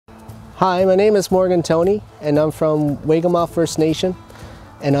Hi, my name is Morgan Toney, and I'm from Wagimaw First Nation,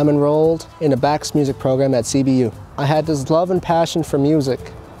 and I'm enrolled in the Bax music program at CBU. I had this love and passion for music,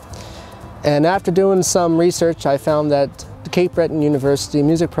 and after doing some research, I found that the Cape Breton University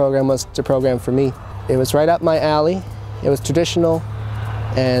music program was the program for me. It was right up my alley, it was traditional,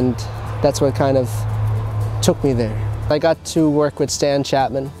 and that's what kind of took me there. I got to work with Stan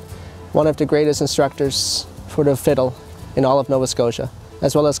Chapman, one of the greatest instructors for the fiddle in all of Nova Scotia,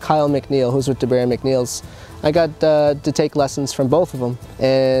 as well as Kyle McNeil, who's with the Bear McNeils. I got to take lessons from both of them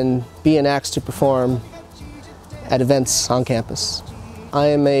and being asked to perform at events on campus. I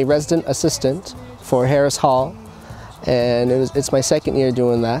am a resident assistant for Harris Hall, and it's my second year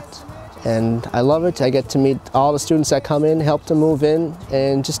doing that. And I love it. I get to meet all the students that come in, help them move in,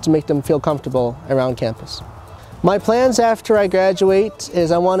 and just to make them feel comfortable around campus. My plans after I graduate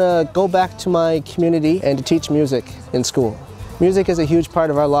is I want to go back to my community and to teach music in school. Music is a huge part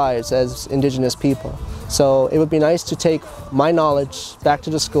of our lives as Indigenous people, so it would be nice to take my knowledge back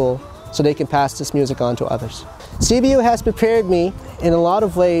to the school so they can pass this music on to others. CBU has prepared me in a lot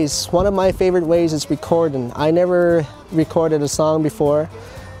of ways. One of my favorite ways is recording. I never recorded a song before,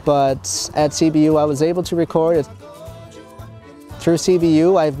 but at CBU I was able to record it. Through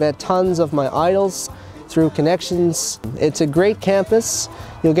CBU I've met tons of my idols through connections. It's a great campus.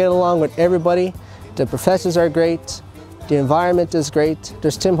 You'll get along with everybody. The professors are great. The environment is great.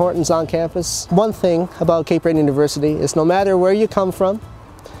 There's Tim Hortons on campus. One thing about Cape Breton University is no matter where you come from,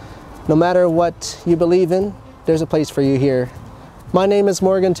 no matter what you believe in, there's a place for you here. My name is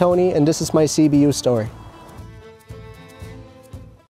Morgan Toney, and this is my CBU story.